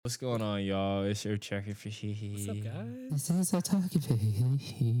What's going on, y'all? It's your checker for What's up, guys? This is a talking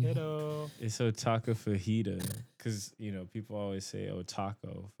face. Hello. It's Otaka Fajita. Because, people always say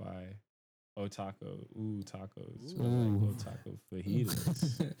Otako Otako. Ooh, tacos. But Ooh. Otako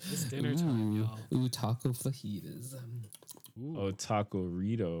Fajitas. It's dinner time, y'all. Ooh, taco fajitas. Ooh. Otako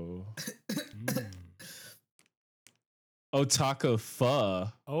Rito. Mm. Otaka Pho.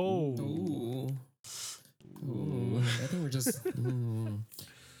 Oh. Ooh. I think we're just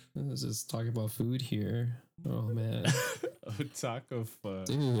let's just talk about food here. Oh man, Otaka Pho.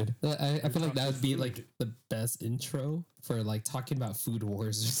 dude, I feel like that would be like the best intro for like talking about food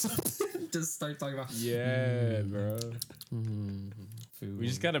wars or something. Just start talking about Yeah, bro. food. We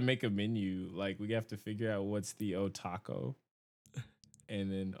just got to make a menu. Like, we have to figure out what's the Otako.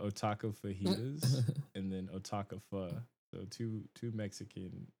 And then Otaka Fajitas. And then Otaka Pho. So two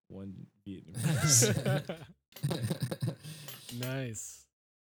Mexican, one Vietnamese. Nice.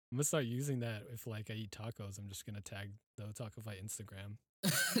 I'm gonna start using that if like I eat tacos. I'm just gonna tag the Otaku Fight Instagram.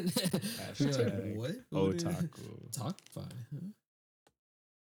 Hashtag what? Otaku. Talk by,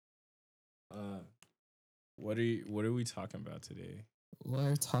 What are we talking about today?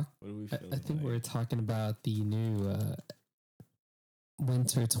 We're talking. What are we I feeling? think we're talking about the new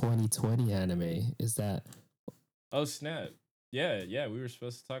Winter 2020 anime. Is that? Oh snap! Yeah. We were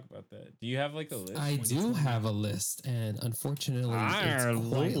supposed to talk about that. Do you have like a list? I do have a list, and unfortunately, it's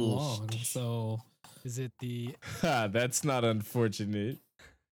quite long. So Is it the That's not unfortunate.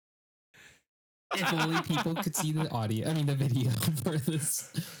 if only people could see the audio, I mean the video for this.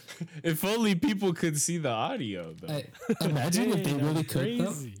 If only people could see the audio, though. Imagine if they Dang, really that's could. Though.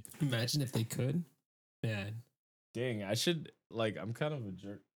 crazy. Imagine if they could. Man, Dang, I should I'm kind of a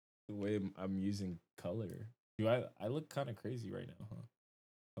jerk the way I'm using color. Do I look kind of crazy right now, huh?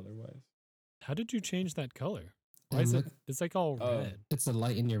 Color wise. How did you change that color? Why And is look, it? It's like all Oh. red. it's a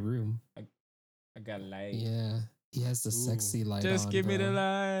light in your room. I got light. Yeah, he has the Ooh. sexy light Just on. give me the bro. He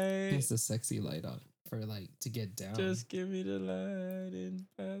light. has the sexy light on for like to get down. Just give me the light and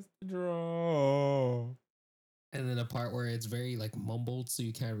pass the draw. And then a part where it's very like mumbled, so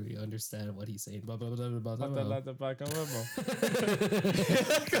you can't really understand what he's saying. Blah, blah, blah, blah, blah, blah, blah.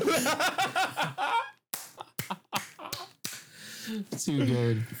 Too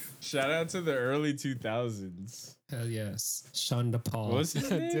good. Shout out to the early 2000s. Hell yes. Shonda Paul. What was his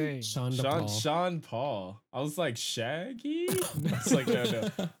name? Dang. Shonda Paul. Sean Paul. I was like, Shaggy? It's like, no.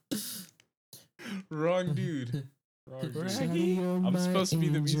 Wrong dude. Wrong dude. Shaggy? I'm supposed to be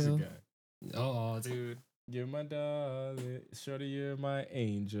the music Angel. guy. Oh, dude. You're my darling. Shorty, you're my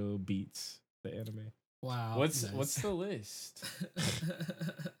angel. Beats. The anime. Wow. What's nice. the list?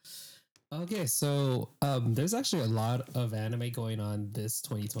 Okay, so there's actually a lot of anime going on this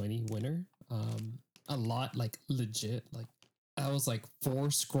 2020 winter. A lot, like legit. Like I was like 4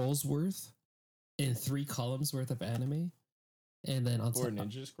 scrolls worth in 3 columns worth of anime, and then on 4 top,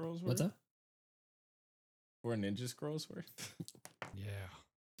 Ninja Scrolls worth? what's up? 4 Ninja Scrolls worth? Yeah.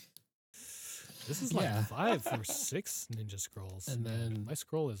 This is like Yeah. 5 or 6 Ninja Scrolls. And then- my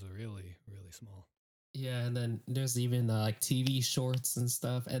scroll is really, really small. Yeah, and then there's even like TV shorts and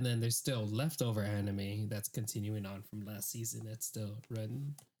stuff, and then there's still leftover anime that's continuing on from last season that's still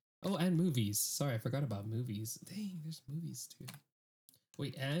running. Oh, and movies. Sorry, I forgot about movies. Dang, there's movies too.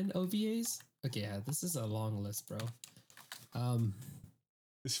 Wait, and OVAs? Okay, yeah, this is a long list, bro.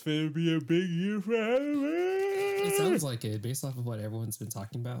 It's gonna be a big year for anime. It sounds like it based off of what everyone's been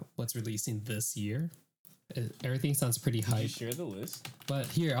talking about. What's releasing this year? Everything sounds pretty Did you hype. share the list? But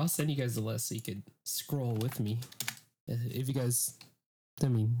here, I'll send you guys the list so you could scroll with me. If you guys, I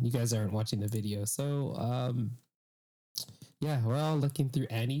mean, you guys aren't watching the video. So, yeah, we're all looking through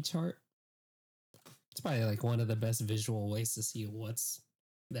Annie chart. It's probably like one of the best visual ways to see what's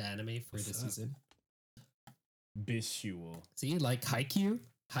the anime for What's this up? season. Bisual. See, like Haikyuu.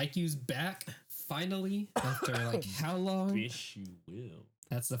 Haikyuu's back finally after like how long? Bisual.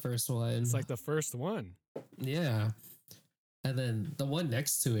 That's the first one. It's like the first one. Yeah. And then the one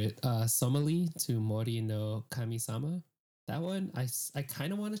next to it, Somali to Mori no Kami-sama. That one I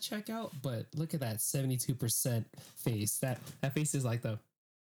kind of want to check out, but look at that 72% face. That face is like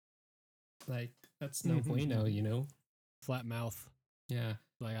that's no bueno, you know? Flat mouth. Yeah.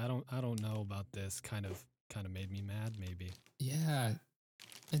 Like I don't know about this. Kind of made me mad. Maybe. Yeah.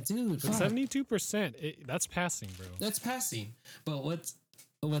 And dude, But fuck, 72%. That's passing, bro. that's passing. But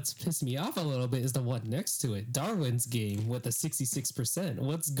what's pissed me off a little bit is the one next to it, Darwin's Game with a 66%.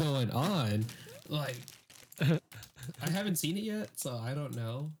 What's going on? Like, I haven't seen it yet, so I don't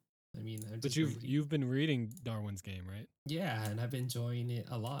know. I mean, I'm But just you've been reading Darwin's Game, right? yeah, and I've been enjoying it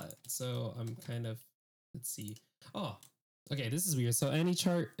a lot. So I'm kind of let's see. Oh, Okay, this is weird. So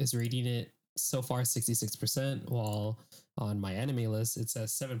AnyChart is rating it so far 66%, while on my anime list it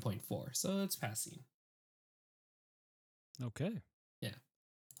says 7.4. So it's passing. Okay.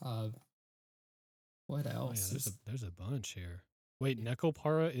 Uh, what Oh yeah, else? there's a bunch here. Wait,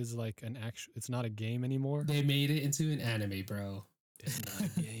 Nekopara is like an actual. It's not a game anymore. They made it into an anime, bro. It's not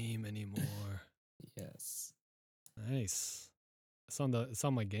a game anymore. Yes. Nice. It's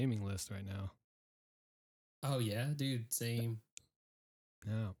on my gaming list right now. Oh yeah, dude. Same.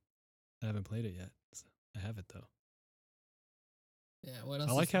 No, I haven't played it yet. So I have it though. Yeah. What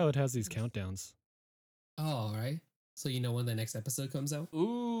else? I like how it has these countdowns. Oh, all right. So you know when the next episode comes out?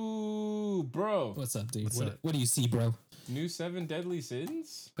 Ooh, bro. What's up, dude? What's What, up? what do you see, bro? New 7 Deadly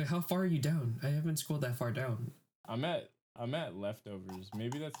Sins? Wait, how far are you down? I haven't scrolled that far down. I'm at leftovers.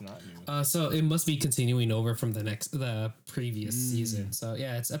 Maybe that's not new. So it must be continuing over from the previous season. So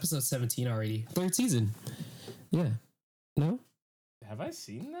yeah, it's episode 17 already. Third season. Yeah. No? Have I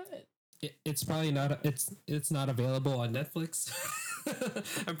seen that? It's probably not. It's not available on Netflix.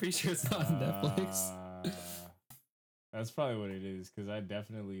 I'm pretty sure it's not on Netflix. That's probably what it is, because I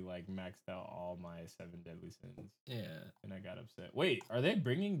definitely like maxed out all my 7 Deadly Sins Yeah. and I got upset. Wait, are they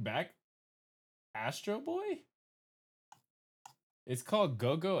bringing back Astro Boy? It's called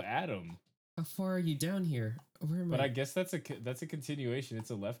Go-Go Adam. How far are you down here? Where am But I? I guess that's a continuation.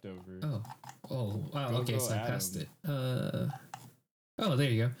 It's a leftover. Oh. Oh. Wow. Okay, Go-Go so I passed Adam. it. Oh, there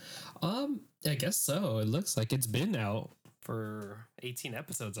you go. I guess so. It looks like it's been out for 18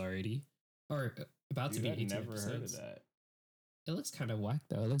 episodes already, or about to Dude, be I've 18 never episodes. heard of that. It looks kind of whack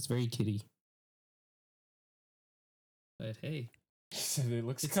though. It looks very kiddie. But hey, It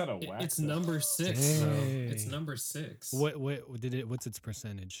looks kind of whack. it's though. number 6. Though. It's Dang. number 6. What did it? What's its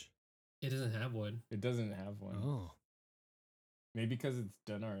percentage? It doesn't have one. It doesn't have one. Oh, Maybe because it's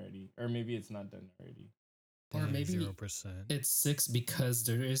done already, or maybe it's not done already. Or dang, maybe 0%. It's 6 because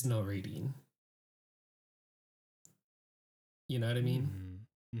there is no rating. You know what I mean?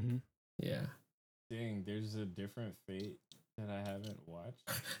 Mm-hmm. Yeah. Dang, there's a different Fate that I haven't watched.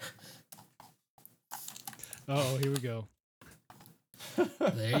 Oh, here we go.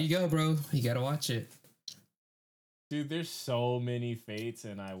 There you go, bro. You gotta watch it. Dude, there's so many Fates,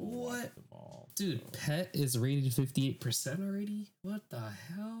 and I will watch What? them all. Dude, so. Pet is rated 58% already? What the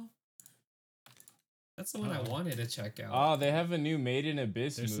hell? That's the one I Uh-oh. wanted to check out. Oh, they have a new Made in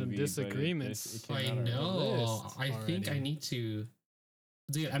Abyss There's some movie. but disagreements. it came I out already. know. list I think I already. need to.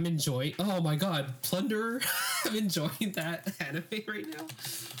 Dude, I'm enjoying. Oh my god, Plunderer! I'm enjoying that anime right now,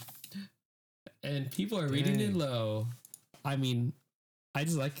 and people are reading it Dang. low. I mean, I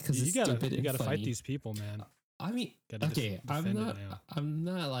just like it because You it's gotta stupid you and gotta funny. fight these people, man. I mean, Gotta okay, I'm defend it not. now. I'm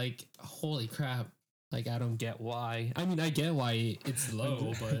not like holy crap. Like I don't get why. I mean, I get why it's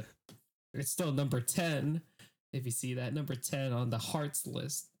low, but it's still number 10. If you see that, number 10 on the hearts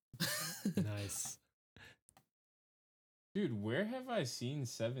list. Nice. Dude, where have I seen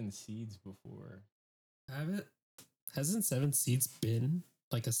 7 Seeds before? Have it? Hasn't Seven Seeds been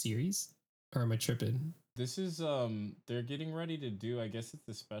like a series? Or am I tripping? This is they're getting ready to do, I guess it's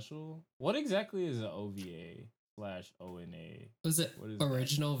the special. What exactly is an OVA/ONA? Was it What is that?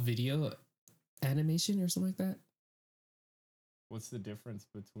 original video animation or something like that? What's the difference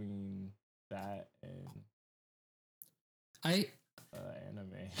between that and I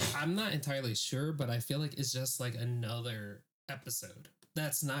anime? I'm not entirely sure, but I feel like it's just like another episode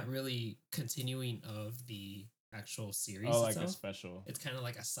that's not really continuing of the actual series. Oh, like a itself. special. It's kind of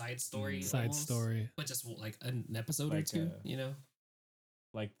like a side story, Side almost, story. but just like an episode or Like two. a- You know,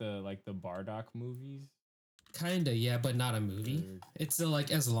 Like the Bardock movies. kinda, yeah, but not a movie. Or- It's still like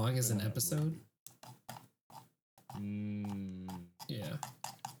as long as They're an not a episode. Yeah.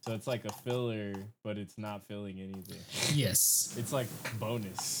 So it's like a filler, but it's not filling anything. Yes. It's like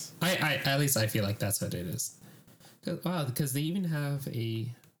bonus. I at least I feel like that's what it is. Wow, because they even have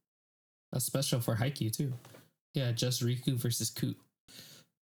a special for Haikyuu too. Yeah, just Riku versus Ku.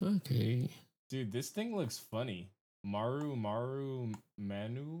 Okay. Dude, this thing looks funny. Maru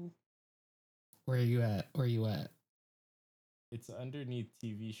Manu. Where are you at? Where are you at? It's underneath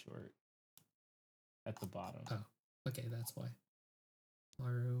TV short. At the bottom. Oh. Okay, that's why.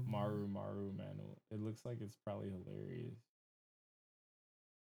 Maru. Maru Manu. It looks like it's probably hilarious.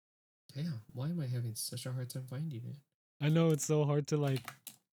 Damn, why am I having such a hard time finding it? I know it's so hard to like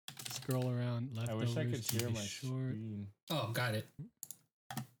scroll around. I Leftovers, wish I could share TV my short. screen. Oh, got it.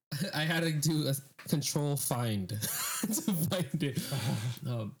 I had to do a control find to find it.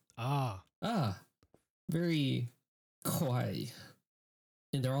 Ah, Very kawaii.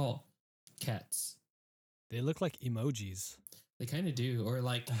 And they're all cats. they look like emojis. They kind of do. Or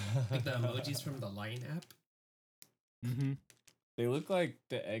like the emojis from the Line app. Mm-hmm. They look like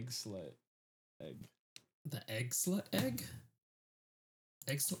the egg slut egg. The egg slut egg?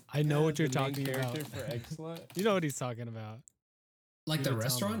 Egg slut? I know Yeah, what you're the main talking about. character for egg slut. You know what he's talking about. Like the Gudetama.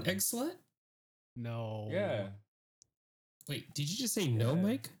 restaurant egg slut? No. Yeah. Wait, did you just say no, Yeah.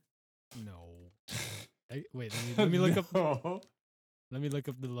 Mike? No. Wait, let me look up. No. Let me look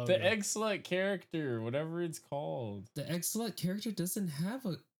up the logo. The egg slut character, whatever it's called. The egg slut character doesn't have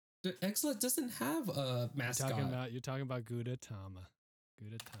a. The egg slut doesn't have a mascot. You're talking about Gudetama.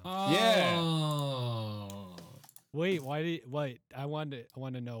 Gudetama. Oh. Wait, I want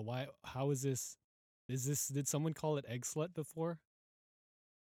to know why. How is this? Did someone call it egg slut before?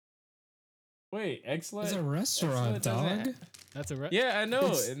 Wait, egg slut? It's a restaurant, Egg slut doesn't dog. That's a Yeah, I know.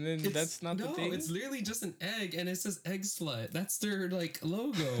 It's- And then that's not the no, thing. it's literally just an egg, and it says egg slut. That's their like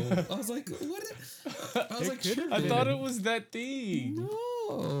logo. I was like, what? I was It like, could've I been. thought it was that thing.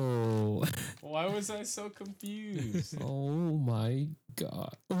 no. Why was I so confused? Oh my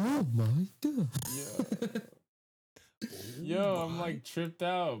god. Oh my god. Yo, I'm like tripped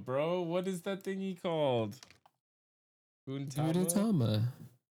out, bro. What is that thing he called? Gudetama? Gudetama.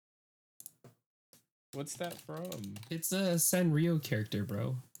 What's that from? It's a Sanrio character,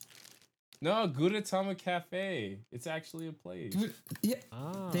 bro. No, Gudetama Cafe. It's actually a place. Yeah,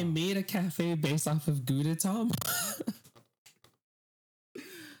 Ah. they made a cafe based off of Gudetama.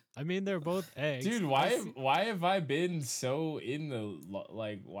 I mean, they're both eggs. Dude, why have I been so in the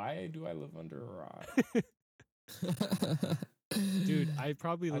like? Why do I live under a rock? Dude, I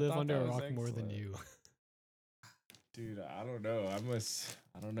probably I live thought under that a was rock more than excellent. you. Dude, I don't know.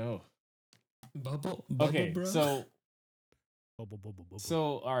 I don't know. Bubble, Okay, bro. so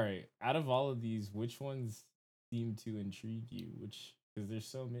So all right. Out of all of these, which ones seem to intrigue you? Because there's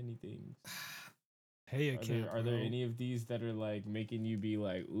so many things. hey, Are there any of these that are like making you be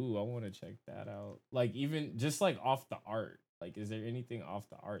like, ooh, I want to check that out? Like even just like off the art. Like, is there anything off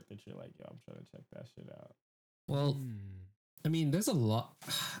the art that you're like, yo, I'm trying to check that shit out? Well, I mean, there's a lot.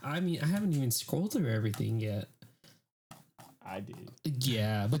 I mean, I haven't even scrolled through everything yet. I did.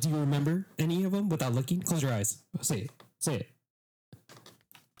 Yeah, but do you remember any of them without looking? Close your eyes. Say it. Say it.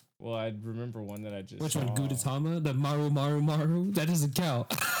 Well, I remember one that I just Which saw. one? Gudetama? The Maru? That doesn't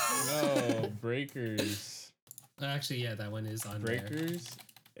count. No, Breakers. Actually, yeah, that one is on there. Breakers.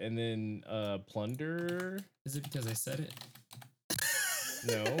 And then Plunderer. Is it because I said it?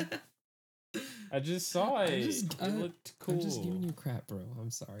 No. I just saw it. It looked cool. I'm just giving you crap, bro. I'm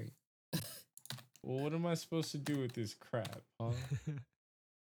sorry. Well, what am I supposed to do with this crap, huh?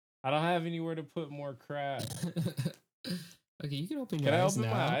 I don't have anywhere to put more crap. Okay, you can open Can your I eyes open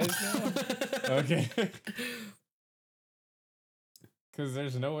now. my eyes now? Okay. Because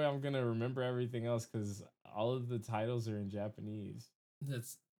there's no way I'm going to remember everything else because all of the titles are in Japanese.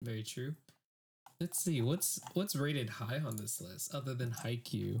 That's very true. Let's see what's rated high on this list other than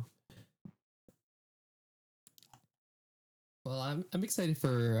Haikyuu. Well, I'm excited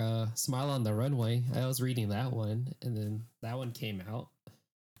for Smile on the Runway. I was reading that one, and then that one came out,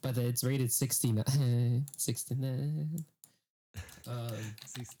 but it's rated 69. 69.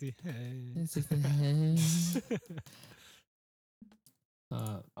 60. 69.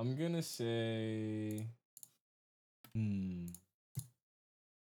 I'm going to say...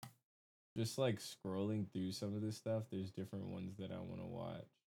 Just like scrolling through some of this stuff, there's different ones that I want to watch.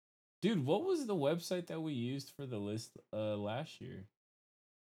 Dude, what was the website that we used for the list last year?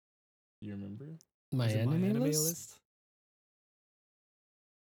 You remember? My Is it anime, list?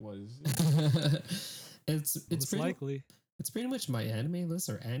 What is it? it's Most pretty, likely. it's pretty much my anime list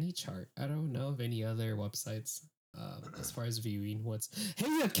or AniChart. I don't know of any other websites as far as viewing what's.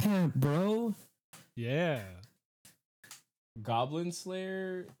 Hey, a camp, bro. Yeah. Goblin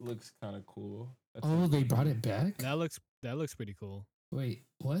Slayer looks kind of cool. That's Oh, a- they brought it back. That looks pretty cool. Wait,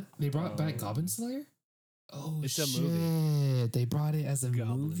 what? They brought back Um, Goblin Slayer? Oh, it's a shit. movie. They brought it as a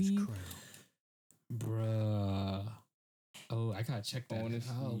Goblin's movie? Crown. Bruh. Oh, I gotta check I that want to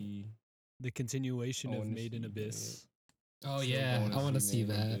out. see. The continuation I of wanna Made in see Abyss. Oh, So yeah. I want to see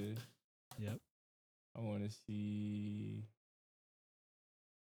Made in that. Abyss. Yep. I want to see.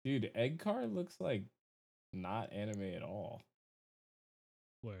 Dude, Egg Car looks like not anime at all.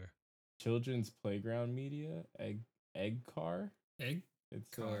 Where? Children's Playground Media. Egg Car. Egg It's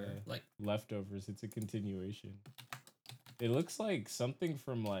car. Like, leftovers. It's a continuation. It looks like something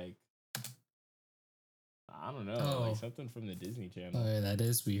from like I don't know, Oh. like something from the Disney Channel. oh, yeah, that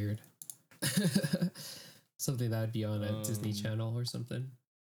is weird. Something that would be on a Disney Um, Channel or something.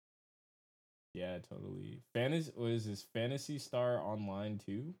 Yeah, totally. What is this? Fantasy Star Online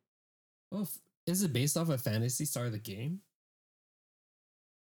 2? Oh, is it based off of Fantasy Star the game?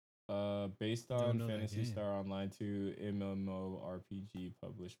 Based Don't on know that Fantasy game. Star Online 2 MMORPG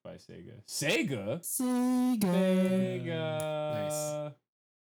published by Sega. Sega? Sega. Sega.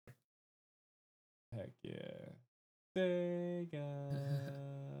 Heck yeah. Sega.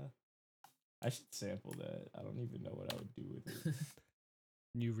 I should sample that. I don't even know what I would do with it.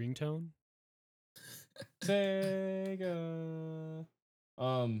 New ringtone. Sega.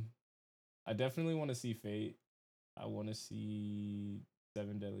 I definitely want to see Fate. I want to see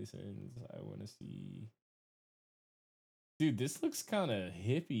Seven Deadly Sins. I want to see. Dude, this looks kind of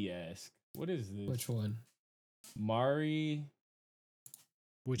hippie-esque. What is this? Which one? Mari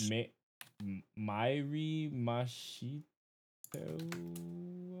Which Mairi Mashito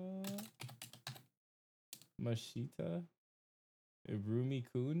Mashita Irumi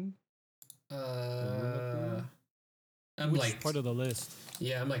Kun. I'm which like part of the list?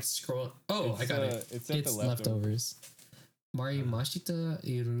 yeah, I'm like scrolling. Oh, I It's, got it. It's at the It's leftovers. leftovers. Mari Mashita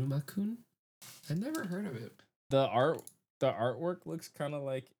Irumakun. I never heard of it. The artwork looks kind of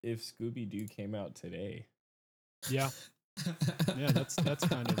like if Scooby Doo came out today. Yeah, yeah. That's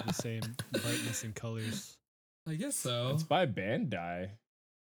kind of the same brightness and colors. I guess so. It's by Bandai.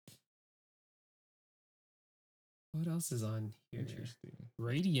 What else is on here? Interesting.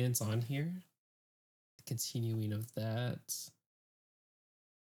 Radiant's on here. Continuing of that.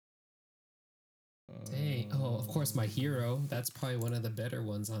 Dang. Oh, of course, My Hero. That's probably one of the better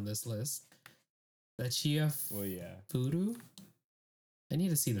ones on this list. Chia Well, yeah. Furu. I need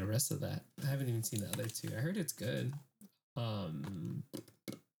to see the rest of that. I haven't even seen the other two. I heard it's good.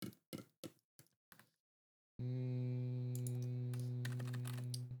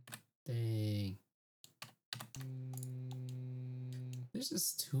 Dang. There's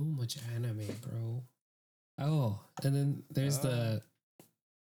just too much anime, bro. Oh, and then there's the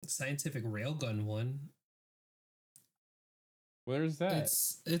scientific railgun one. Where's that?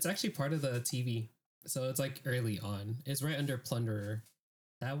 It's actually part of the TV. So it's like early on. It's right under Plunderer.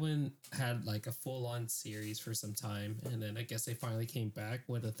 That one had like a full-on series for some time, and then I guess they finally came back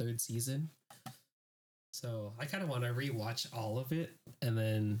with a third season. So I kind of want to rewatch all of it and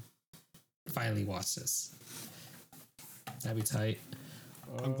then finally watch this. That'd be tight.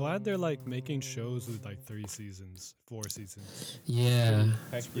 I'm glad they're like making shows with like 3 seasons, 4 seasons. Yeah.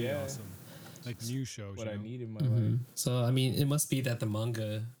 Heck It's pretty yeah. awesome. Like new shows. What you I know? need in my Mhm. life. So I mean, it must be that the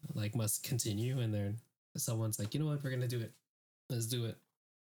manga like must continue, and then someone's like, you know what, we're gonna do it. Let's do it.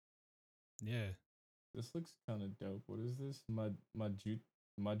 Yeah. This looks kind of dope. What is this?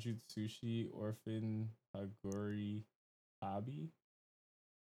 Majutsushi Orphan Hagori Tabi.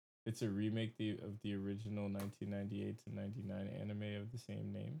 It's a remake of the original 1998 to 99 anime of the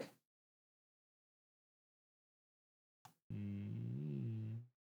same name.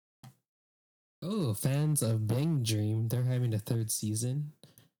 Oh, fans of Bang Dream, they're having a third season.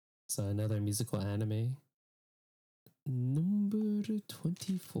 So another musical anime. Number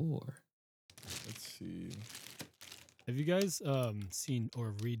 24. Let's see. Have you guys seen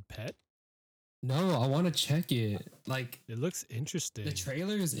or read Pet? No, I want to check it. Like It looks interesting. the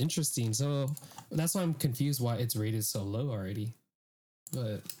trailer is interesting, so that's why I'm confused why it's rated so low already.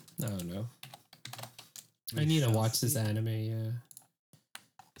 But I don't know. I We need to shall watch this see. anime, yeah.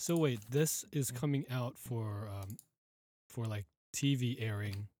 So wait, this is coming out for like TV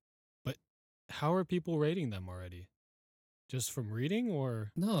airing, but how are people rating them already? Just from reading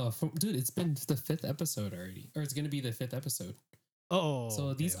or? No, dude, it's been the 5th episode already. Or it's gonna be the 5th episode. Oh, So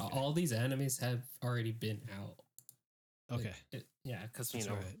okay, these okay. all these animes have already been out. Like, Okay. yeah, because That's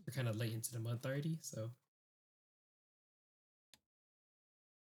right. we're kind of late into the month already. So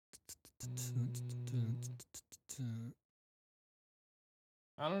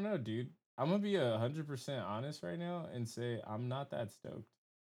I don't know, dude. I'm gonna be 100% honest right now and say I'm not that stoked.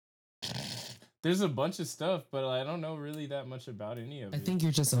 There's a bunch of stuff, but I don't know really that much about any of I it. think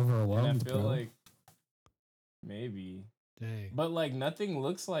you're just And overwhelmed, I feel bro. like maybe. Dang. But like nothing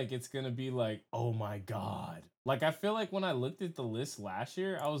looks like it's gonna be like, oh my god. Like I feel like when I looked at the list last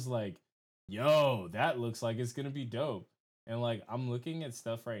year, I was like, yo, that looks like it's gonna be dope. And like I'm looking at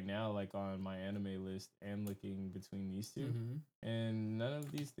stuff right now, like on my anime list and looking between these 2. Mhm. And none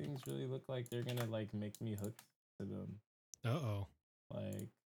of these things really look like they're gonna like make me hooked to them. Uh-oh. Like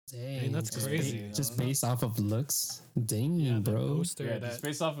Dang, that's just crazy. I just don't know. based off of looks. Dang, Yeah, the bro. poster yeah, that just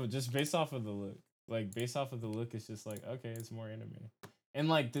based off of the look. Like based off of the look, it's just like okay, it's more anime. And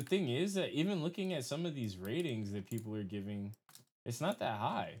like the thing is that even looking at some of these ratings that people are giving, it's not that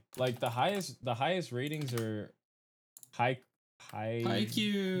high. Like the highest ratings are high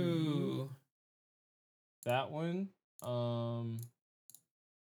IQ. that one.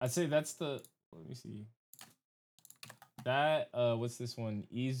 I'd say that's the. Let me see. That what's this one?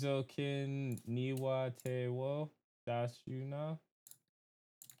 Izokin Niwa Tewo Dashuna.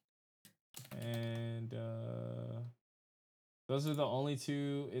 And those are the only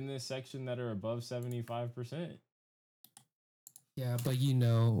two in this section that are above 75%. Yeah, but you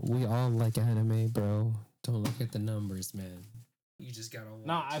know, we all like anime, bro. Don't look at the numbers, man. You just gotta watch.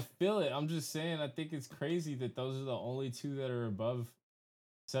 Nah, I feel it. I'm just saying, I think it's crazy that those are the only two that are above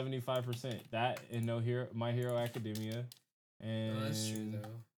 75%. That and No Hero, My Hero Academia. And Oh, that's true though.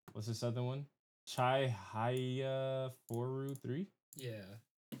 what's this other one? Chai Haya Foru 3? Yeah.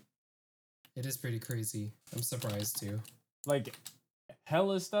 It is pretty crazy. I'm surprised too. Like,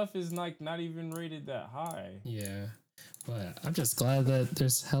 hella stuff is like not even rated that high. Yeah. But I'm just glad that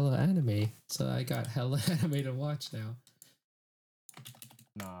there's hella anime. So I got hella anime to watch now.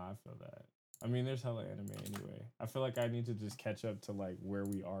 Nah, I feel that. I mean, there's hella anime anyway. I feel like I need to just catch up to like where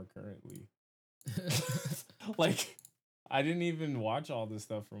we are currently. Like, I didn't even watch all the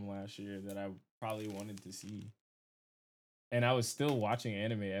stuff from last year that I probably wanted to see. And I was still watching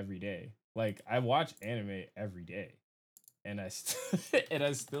anime every day. Like, I watch anime every day. And and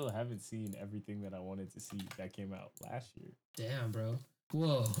I still haven't seen everything that I wanted to see that came out last year. Damn, bro.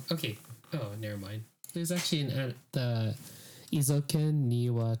 Whoa. Okay. Oh, never mind. There's actually the Izoken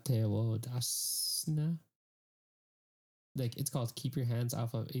Niwa Tewo Dasuna. Like, it's called Keep Your Hands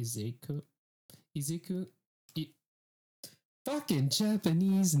Off of Izuku. Izuku. Fucking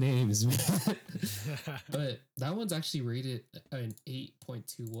Japanese names, man. But that one's actually rated an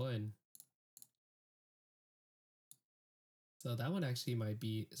 8.21. So that one actually might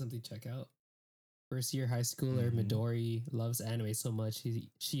be something to check out. First year high schooler Midori loves anime so much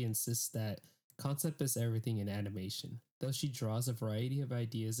she insists that concept is everything in animation. Though she draws a variety of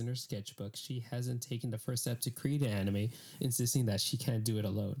ideas in her sketchbook, she hasn't taken the first step to create an anime, insisting that she can't do it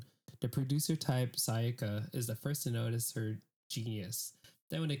alone. The producer type, Sayaka, is the first to notice her genius.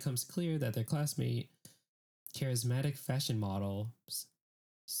 Then when it becomes clear that their classmate, charismatic fashion model,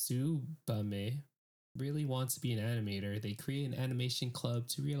 Tsubame, really wants to be an animator, they create an animation club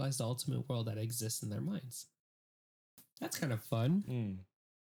to realize the ultimate world that exists in their minds. That's kind of fun.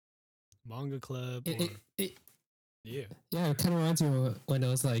 Manga club. Yeah, it kind of reminds me of when I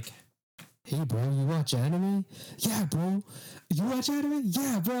was like, hey, bro, you watch anime? Yeah, bro. You watch anime?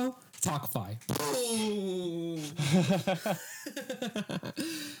 Yeah, bro. Talk five.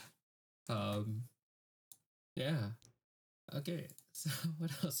 Yeah. Okay. So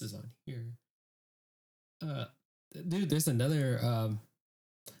what else is on here? Dude, there's another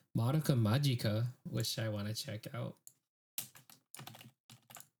Madoka Magica, which I want to check out.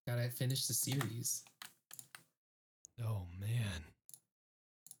 Gotta finish the series. Oh man,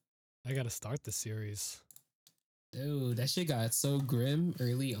 I gotta start the series. Dude, that shit got so grim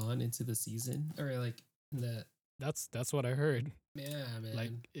early on into the season, or like the. That's what I heard. Yeah, man.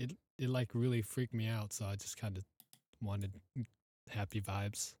 Like it like really freaked me out, so I just kind of wanted happy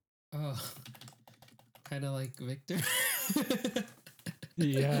vibes. Oh, kind of like Victor.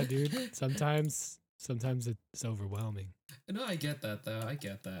 Yeah, dude. Sometimes it's overwhelming. No, I get that though. I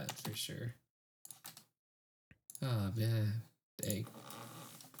get that for sure. Oh man, dang.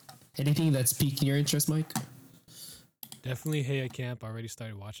 Anything that's piquing your interest, Mike? Definitely Heya Camp. I already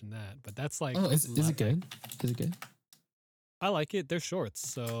started watching that, but that's like. Oh, is it good? Is it good? I like it. They're shorts,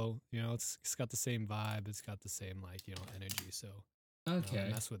 so you know it's got the same vibe. It's got the same like energy. So okay,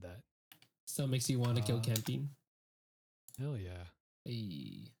 mess with that. Still makes you want to go camping. Hell yeah.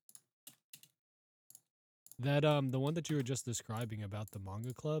 Hey. That the one that you were just describing about the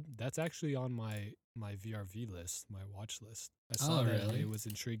manga club, that's actually on my VRV list, my watch list. I saw that really? it was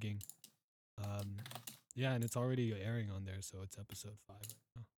intriguing. Yeah, and it's already airing on there, so it's episode 5 right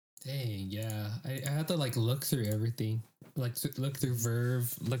now. Dang, yeah. I had to like look through everything. Like look through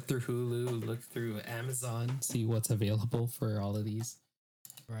Verve, look through Hulu, look through Amazon, see what's available for all of these.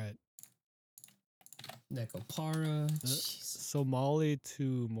 Right. Nekopara. Somali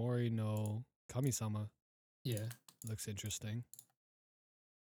to Mori no Kamisama. Yeah. Looks interesting.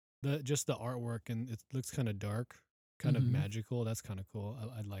 Just the artwork, and it looks kind of dark, kind of magical. That's kind of cool.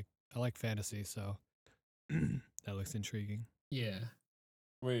 I like fantasy, so that looks intriguing. Yeah.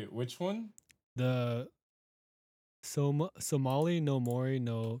 Wait, which one? The Somali no Mori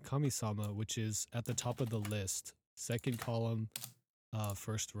no Kamisama, which is at the top of the list, second column,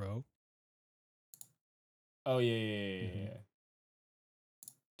 first row. Oh yeah.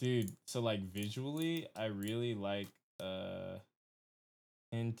 Dude, so like visually, I really like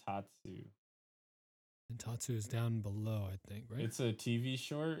Hentatsu. Hentatsu is down below, I think, right? It's a TV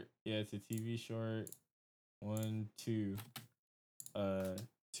short. Yeah, it's a TV short. 1, 2.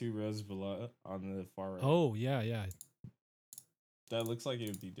 2 rows below on the far right. Oh yeah. That looks like it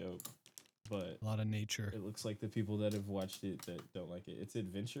would be dope, but A lot of nature. it looks like the people that have watched it that don't like it. It's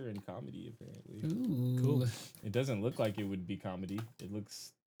adventure and comedy apparently. Ooh. Cool. It doesn't look like it would be comedy. It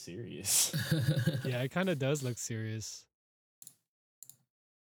looks serious. Yeah, it kind of does look serious.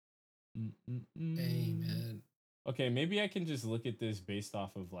 Hey, man. Okay, maybe I can just look at this based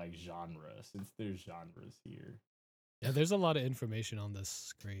off of like genre, since there's genres here. Yeah, there's a lot of information on this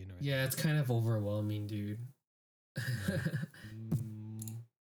screen. Right? Yeah, it's kind of overwhelming, dude.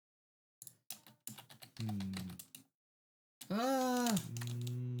 Mm, Ah.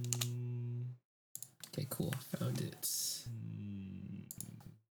 mm, Okay, cool. Found it. mm.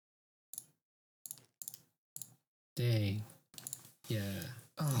 Dang. Yeah.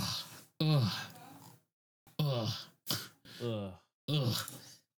 Ugh. Ugh. Ugh. Ugh. Ugh.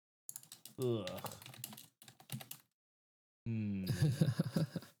 Ugh. Hmm.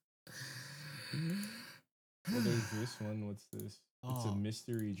 Well, there's this one. What's this? It's a Oh.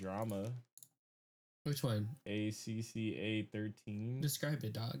 mystery drama. Which one? ACCA 13. Describe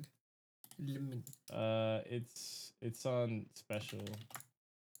it, dog. Lemon. It's on special.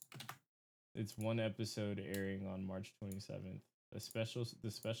 It's one episode airing on March 27th. The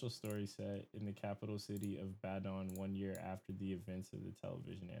special story set in the capital city of Badon 1 year after the events of the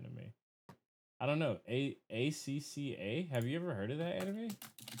television anime. I don't know. ACCA? Have you ever heard of that anime?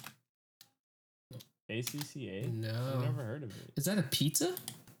 ACCA? I've No. never heard of it. Is that a pizza?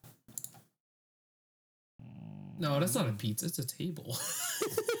 No, that's not a pizza. It's a table.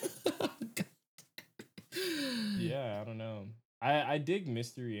 Yeah, I don't know. I dig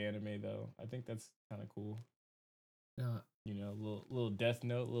mystery anime though. I think that's kind of cool. No. You know, little Death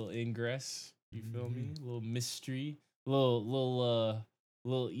Note, little Ingress. You feel me? Mhm. Little mystery, little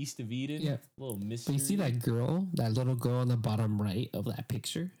East of Eden. Yeah. Little So mystery. you see that girl, that little girl on the bottom right of that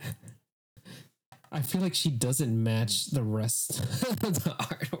picture? I feel like she doesn't match the rest of the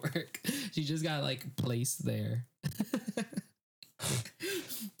artwork. She just got like placed there.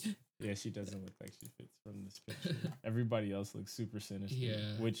 Yeah, she doesn't look like she fits from this picture. Everybody else looks super sinister.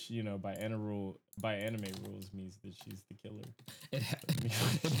 Yeah. Which, you know, by anime rules means that she's the killer. It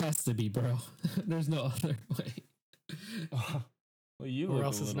has to be, bro. There's no other way. Well, you Or look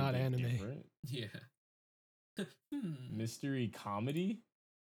else a it's little not bit anime. different. Yeah. Mystery comedy?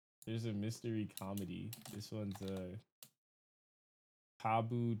 There's a mystery comedy. This one's a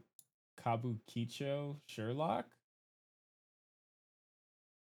Kabukicho Sherlock.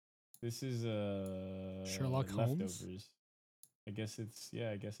 This is a Sherlock Holmes? Leftovers. I guess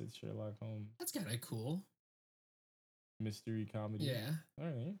it's Sherlock Holmes. That's kind of cool. Mystery comedy. Yeah. All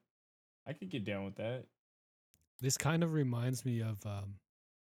right. I could get down with that. This kind of reminds me of,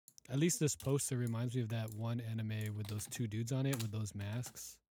 at least this poster reminds me of that one anime with those two dudes on it with those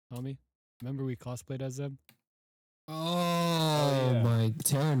masks. Tommy, remember we cosplayed as them? Oh, yeah. my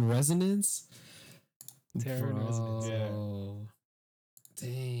Terran Resonance? Terran Resonance. Yeah.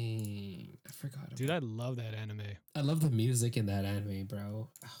 Dang. I forgot about Dude, I love that anime. I love the music in that anime, bro.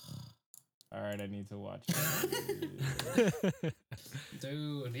 All right, I need to watch it.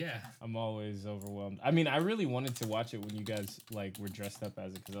 Dude, yeah. I'm always overwhelmed. I mean, I really wanted to watch it when you guys like were dressed up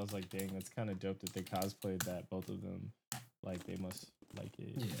as it because I was like, dang, that's kind of dope that they cosplayed that. Both of them, like, they must like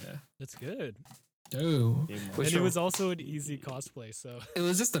it. Yeah. That's good. Dude. They must. For And sure. it was also an easy cosplay, so It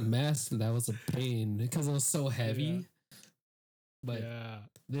was just a mess that was a pain because it was so heavy. Yeah. But yeah.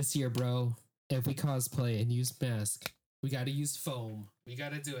 this year, bro, if we cosplay and use mask, we got to use foam. We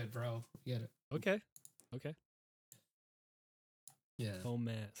got to do it, bro. We got to. Okay. Yeah. Foam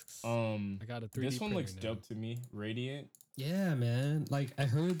masks. Um, I got a 3D this one printer looks now. dope to me. Radiant. Yeah, man. Like I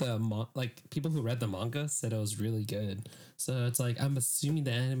heard like people who read the manga said it was really good. So it's like I'm assuming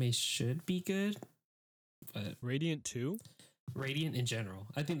the anime should be good, but Radiant 2? Radiant in general,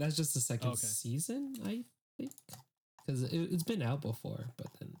 I think that's just the second Okay. season. I think because it's been out before, but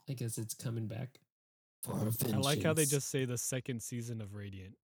then I guess it's coming back. For I like how they vengeance. just say the second season of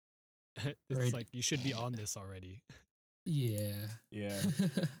Radiant. It's Radi- like you should be on this already. Yeah. Yeah.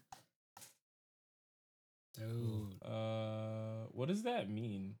 Dude, What does that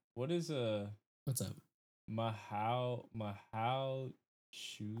mean? What is a what's up? Mahao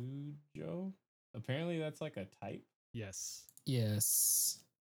Shujo? Apparently that's like a type. Yes. Yes,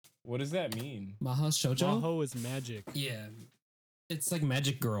 What does that mean? Maha Shoujo. Maho is magic. Yeah, it's like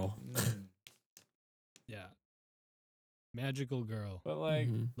Magic Girl. Mm. Yeah. Magical girl. But like,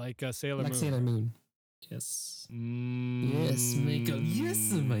 Mhm. Like Sailor Like Moon. Sailor Moon. Yes. Yes, Michael.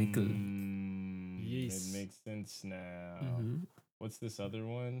 Yes, Michael. Yes. It makes sense now. Mhm. What's this other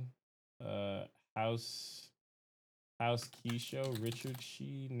one? House Kisho, Richard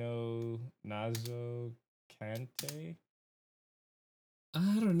Shi no Nazo Kante.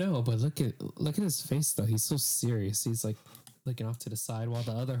 I don't know, but look at his face though. He's so serious. He's like looking off to the side while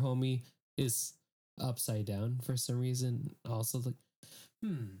the other homie is upside down for some reason. Also like,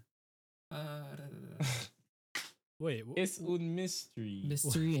 hmm. Wait, It's un mystery.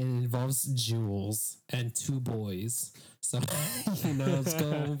 Mystery and it involves jewels and two boys. So you know it's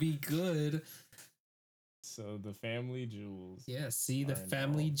gonna be good. So the family jewels. Yeah, see the are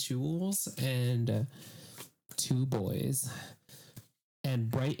family involved. jewels and two boys. And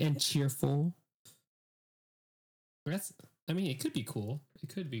bright and cheerful. That's I mean it could be cool. It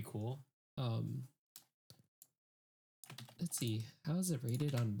could be cool. Let's see. How is it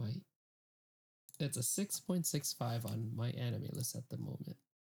rated on my it's a 6.65 on my anime list at the moment.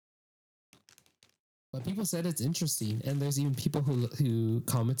 But people said it's interesting, and there's even people who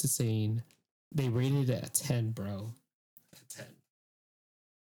commented saying they rated it at 10, bro. At 10.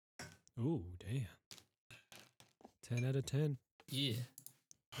 ooh, damn. 10 out of 10. Yeah.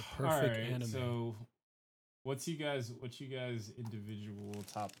 The perfect Alright, anime. so what's you guys individual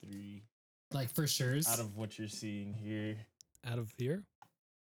top 3 Like for sure. out of what you're seeing here? Out of here?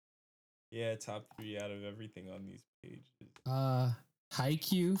 Yeah, top 3 out of everything on these pages.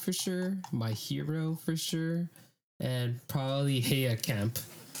 Haikyuu for sure, My Hero for sure, and probably Heya Camp.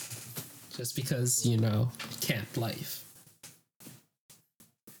 Just because, you know, camp life.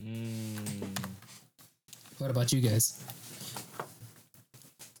 What about you guys?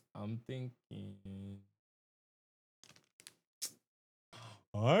 I'm thinking.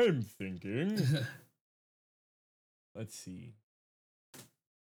 Let's see.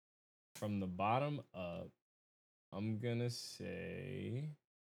 From the bottom up, I'm gonna say.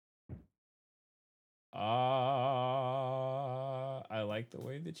 I like the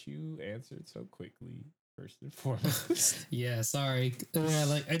way that you answered so quickly. First and foremost. Yeah, sorry. Yeah,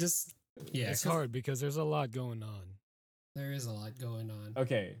 like I just yeah, It's 'cause hard because there's a lot going on. there is a lot going on.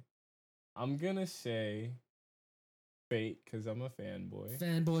 Okay, I'm gonna say Fate because I'm a fanboy.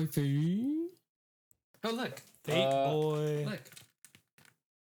 Fanboy fee. Oh look, Fake boy. look.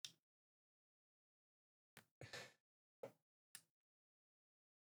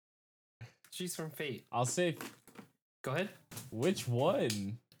 She's from Fate. I'll say Go ahead. which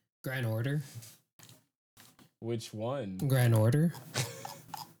one? Grand Order. Which one? Grand Order.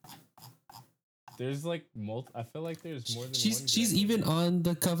 There's like I feel like there's more than She's one. she's Grand even Order. on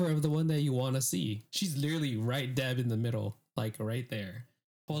the cover of the one that you want to see. She's literally right dab in the middle, like right there,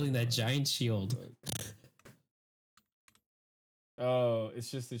 holding that giant shield. Oh, it's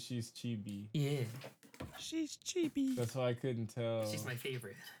just that she's chibi. Yeah, She's cheapy. That's why I couldn't tell.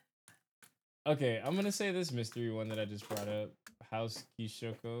 favorite. Okay, I'm gonna say this mystery one that I just brought up. House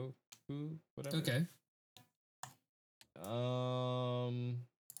Kishoko, whatever. Okay.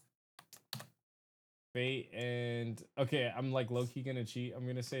 Fate and okay, I'm like low key gonna cheat. I'm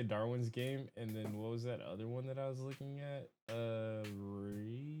gonna say Darwin's Game, and then what was that other one that I was looking at?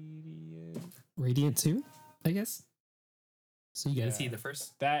 Radiant. Radiant 2, I guess. So you gotta Yeah. see the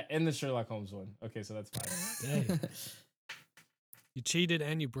first. That and the Sherlock Holmes one. Okay, so that's 5. Dang. You cheated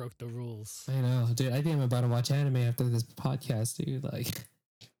and you broke the rules. I know, dude. I think I'm about to watch anime after this podcast, dude. Like,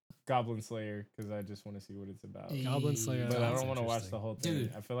 Goblin Slayer because I just want to see what it's about. Goblin Slayer, But I That's don't want to watch interesting. the whole thing.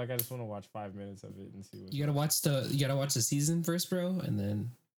 Dude. I feel like I just want to watch 5 minutes of it and see what. you gotta watch the season first, bro, and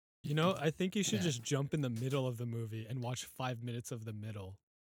then You know, I think you should Yeah. just jump in the middle of the movie and watch 5 minutes of the middle.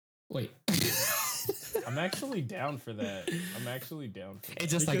 wait. I'm actually down for that. I'm actually down for that.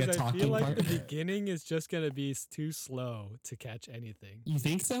 It's just like a Because I feel talking like part. the beginning is just gonna be too slow to catch anything. You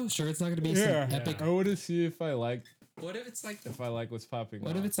think so? Sure, it's not gonna be some epic. I want to see if I like What if it's like what's popping.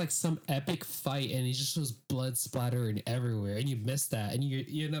 What if it's like some epic fight and it just shows blood splattering everywhere and you miss that and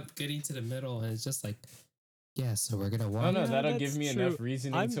you end up getting to the middle and it's just like, yeah, so we're gonna watch. Oh no, Yeah, that'll that's give me true. enough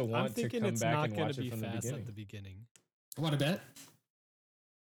reasoning I'm to want to thinking come it's back not and gonna watch be it from the fast beginning. at the beginning. Want to bet?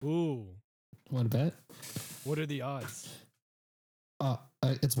 Ooh, Want to bet? what are the odds?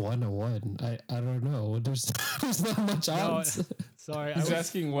 It's 1-1. I don't know. There's not much No, odds. Sorry, He's I was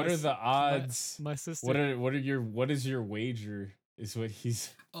asking what are the odds? My sister. What is your wager? Is what he's.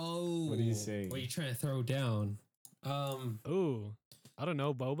 Oh, What are you saying? What are you trying to throw down? Ooh, I don't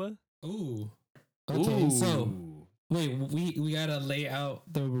know, Boba. Ooh. Okay, so Ooh. wait, we gotta lay out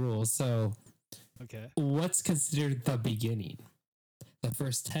the rules. So, Okay. what's considered the beginning? The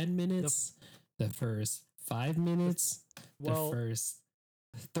first 10 minutes, the first 5 minutes, Well, the first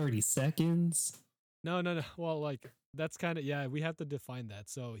 30 seconds. no. Well, like that's kind of we have to define that.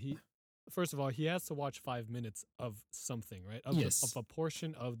 So first of all, he has to watch 5 minutes of something, right? Yes. Of a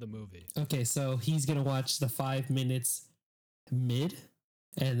portion of the movie. Okay, so he's gonna watch the 5 minutes mid,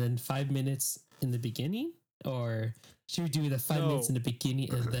 and then 5 minutes in the beginning. or should we do the 5 minutes in No. the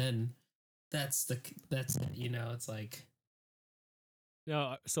beginning and then that's it, it's like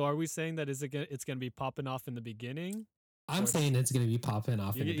No, so are we saying that it's gonna be popping off in the beginning? I'm Or- saying it's gonna be popping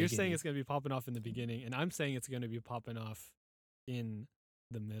off. You're saying it's gonna be popping off in the beginning, and I'm saying it's gonna be popping off in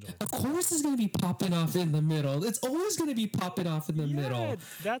the middle. Of course, it's gonna be popping off in the middle. It's always gonna be popping off in the Yeah, middle.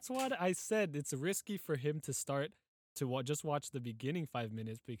 That's what I said. It's risky for him to start to just watch the beginning 5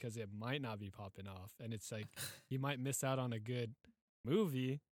 minutes because it might not be popping off, and it's like he might miss out on a good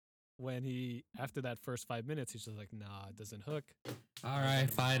movie when he after that first 5 minutes he's just like, nah, it doesn't hook. All right,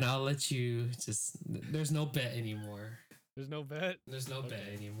 fine. I'll let you. Just there's no bet anymore. There's no bet. There's no bet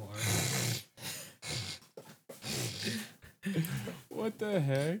Okay. anymore. What the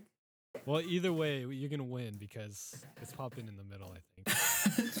heck? Well, either way, you're gonna win because it's popping in the middle. I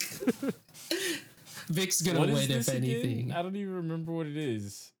think. Vic's gonna What is win this if again? anything. I don't even remember what it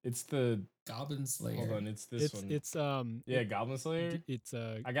is. It's the Goblin Slayer. hold on. It's this one. It's Yeah, Goblin Slayer. it's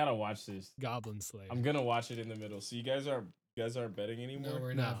I gotta watch this. Goblin Slayer. I'm gonna watch it in the middle. So you guys aren't betting anymore. No,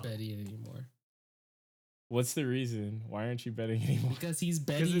 we're not No. betting anymore What's the reason? Why aren't you betting anymore? because he's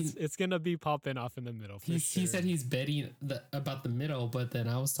because betting. it's gonna be popping off in the middle. For He sure. said he's betting about the middle, but then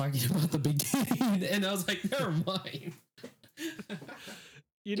I was talking about the beginning, and I was like, never mind.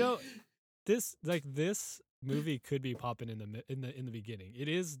 You know, this movie could be popping in the beginning. It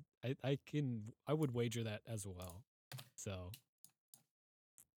is. I would wager that as well. So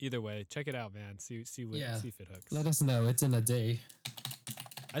either way, check it out, man. See if it hooks. Let us know. It's in a day.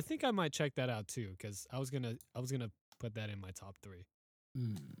 I think I might check that out too because I was gonna put that in my top 3.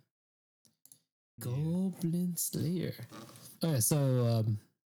 Hmm. Yeah. Goblin Slayer. All right, so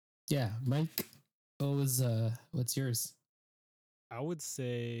yeah, Mike, what's yours? I would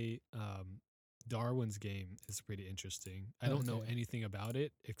say Darwin's Game is pretty interesting. I don't know Okay. anything about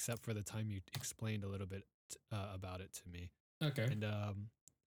it except for the time you explained a little bit about it to me. Okay. And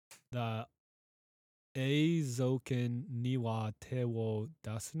the Eizoken Niwa Tewo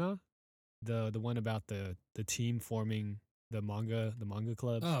Dasuna, the one about the team forming the manga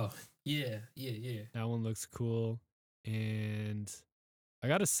club. Oh, yeah. That one looks cool. And I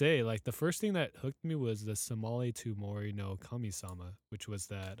gotta say, like the first thing that hooked me was the Somali to Mori no Kami-sama, which was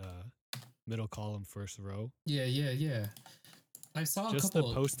that middle column first row. Yeah. I saw a Just couple.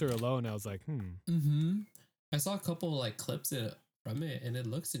 the poster alone, I was like, Mm-hmm. I saw a couple like clips from it, and it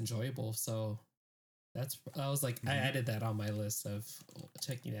looks enjoyable. So I was like, I Mhm. added that on my list of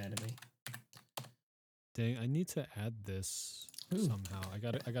checking anime. dang, I need to add this Ooh. somehow. I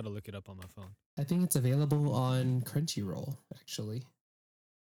gotta look it up on my phone. I think it's available on Crunchyroll, actually.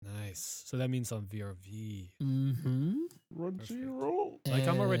 Nice. So that means on VRV. Mm-hmm. Crunchyroll. Like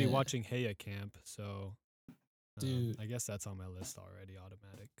I'm already Uh, watching Heya Camp, so Dude. I guess that's on my list already,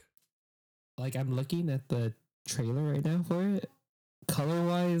 automatic. Like I'm looking at the trailer right now for it. Color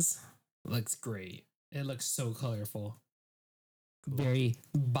wise, looks great. It looks so colorful. Cool. Very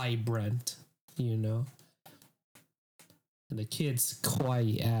vibrant, you know. And the kids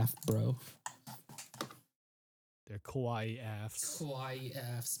kawaii af, bro. They're kawaii afs. Kawaii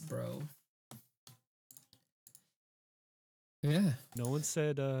afs, bro. Yeah, No one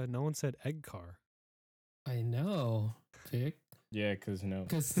said egg car. I know. Vic. Yeah, cause no.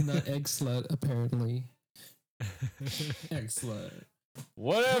 Because it's not egg slut, apparently. Egg slut.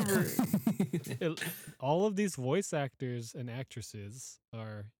 Whatever. All of these voice actors and actresses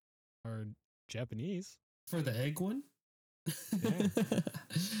are Japanese. For the egg one? Yeah.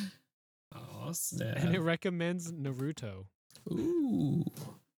 Oh, snap. And it recommends Naruto. Ooh.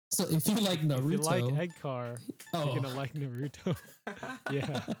 So if you like Naruto, If you like egg car, oh. you're gonna like Naruto.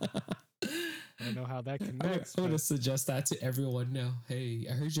 Yeah. I don't know how that connects. I'm gonna but suggest that to everyone now. Hey,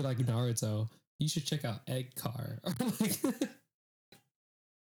 I heard you like Naruto. You should check out Egg Car.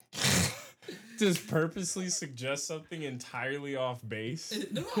 Just purposely suggest something entirely off base.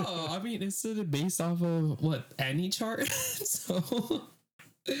 No, I mean it's sort of based off of what Annie chart. So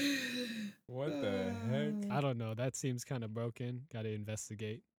What the heck? I don't know. That seems kind of broken. Got to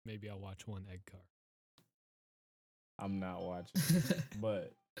investigate. Maybe I'll watch one egg car. I'm not watching.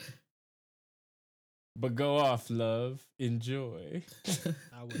 But go off, love. Enjoy.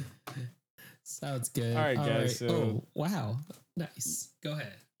 I will. Sounds good. All right, guys, so- Oh, wow. Nice. Go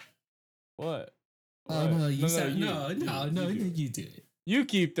ahead. What? Oh What? no, you said you- no, you- no, you no, do it. you do it. You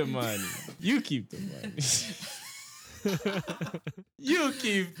keep the money. You keep the money. You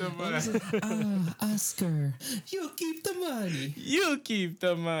keep the money. Oscar, you keep the money. You keep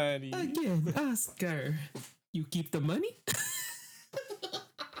the money. Again, Oscar, you keep the money.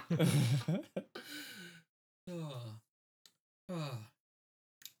 Oh. Oh.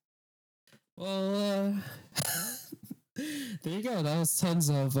 Well, was tons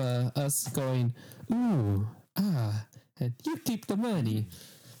of us going, ooh, ah, and you keep the money.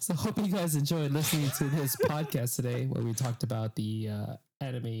 So hope you guys enjoyed listening to this podcast today, where we talked about the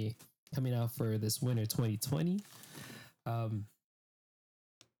anime coming out for this winter 2020.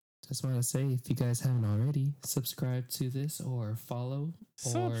 Just want to say, if you guys haven't already, subscribe to this or follow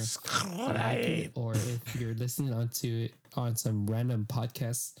or like it, or if you're listening onto it on some random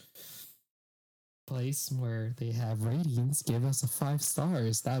podcast place where they have ratings, give us a 5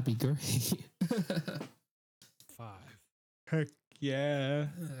 stars. That'd be great. 5. Heck yeah.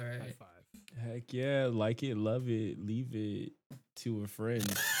 All right. High 5. Heck yeah. Like it, love it, leave it to a friend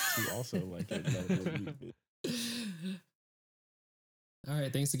to also like it, love it, leave it. All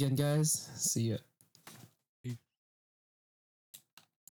right. Thanks again, guys. See ya.